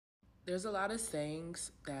There's a lot of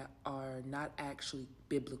sayings that are not actually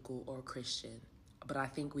biblical or Christian, but I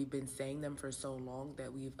think we've been saying them for so long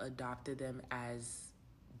that we've adopted them as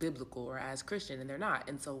biblical or as Christian, and they're not.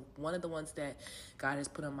 And so one of the ones that God has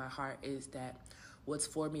put on my heart is that what's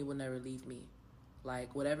for me will never leave me.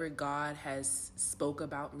 Like whatever God has spoke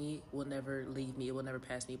about me will never leave me. It will never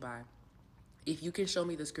pass me by. If you can show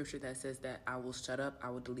me the scripture that says that, I will shut up, I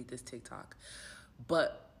will delete this TikTok.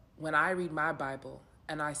 But when I read my Bible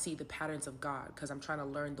and I see the patterns of God, because I'm trying to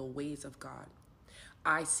learn the ways of God,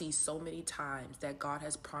 I see so many times that God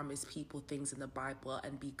has promised people things in the Bible,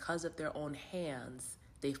 and because of their own hands,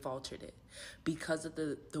 they faltered it. Because of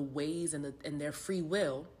the ways and their free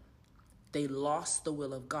will, they lost the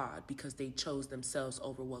will of God because they chose themselves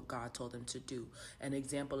over what God told them to do. An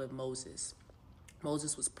example of Moses.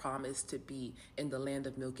 Moses was promised to be in the land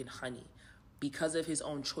of milk and honey. Because of his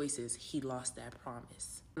own choices, he lost that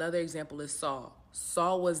promise. Another example is Saul.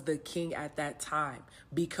 Saul was the king at that time.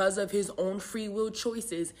 Because of his own free will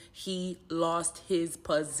choices, he lost his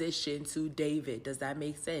position to David. Does that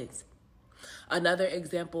make sense? Another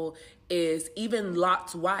example is even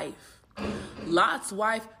Lot's wife. Lot's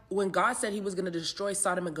wife, when God said he was going to destroy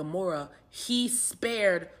Sodom and Gomorrah, he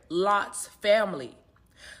spared Lot's family.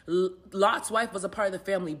 Lot's wife was a part of the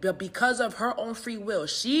family, but because of her own free will,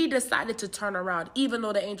 she decided to turn around, even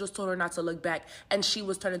though the angels told her not to look back, and she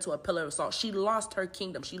was turned into a pillar of salt. She lost her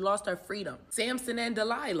kingdom. She lost her freedom. Samson and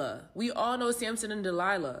Delilah. We all know Samson and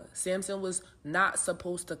Delilah. Samson was not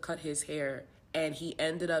supposed to cut his hair, and he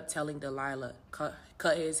ended up telling Delilah,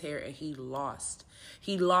 cut his hair, and he lost.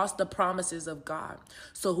 He lost the promises of God.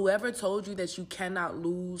 So whoever told you that you cannot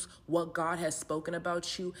lose what God has spoken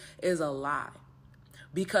about you is a lie.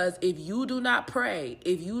 Because if you do not pray,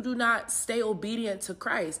 if you do not stay obedient to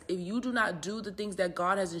Christ, if you do not do the things that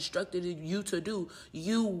God has instructed you to do,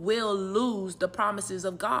 you will lose the promises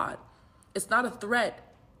of God. It's not a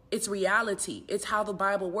threat. It's reality. It's how the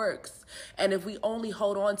Bible works. And if we only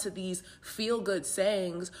hold on to these feel-good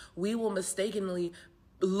sayings, we will mistakenly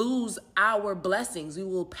lose our blessings. We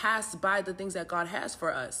will pass by the things that God has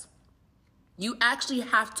for us. You actually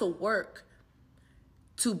have to work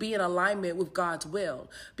to be in alignment with God's will,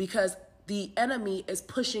 because the enemy is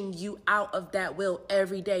pushing you out of that will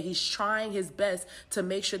every day. He's trying his best to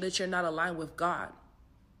make sure that you're not aligned with God.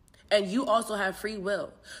 And you also have free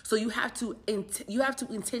will. So you have to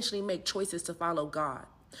intentionally make choices to follow God.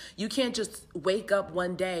 You can't just wake up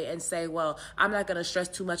one day and say, well, I'm not going to stress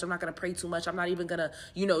too much. I'm not going to pray too much. I'm not even going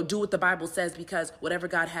to, do what the Bible says, because whatever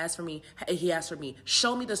God has for me, he has for me.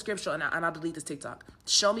 Show me the scripture and I'll delete this TikTok.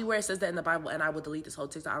 Show me where it says that in the Bible and I will delete this whole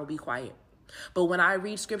TikTok. I will be quiet. But when I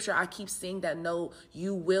read scripture, I keep seeing that, no,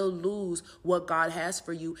 you will lose what God has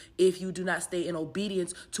for you if you do not stay in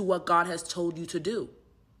obedience to what God has told you to do.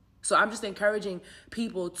 So I'm just encouraging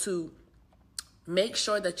people to make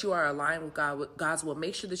sure that you are aligned with God, with God's will.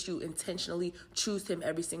 Make sure that you intentionally choose him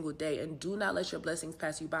every single day, and do not let your blessings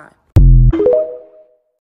pass you by.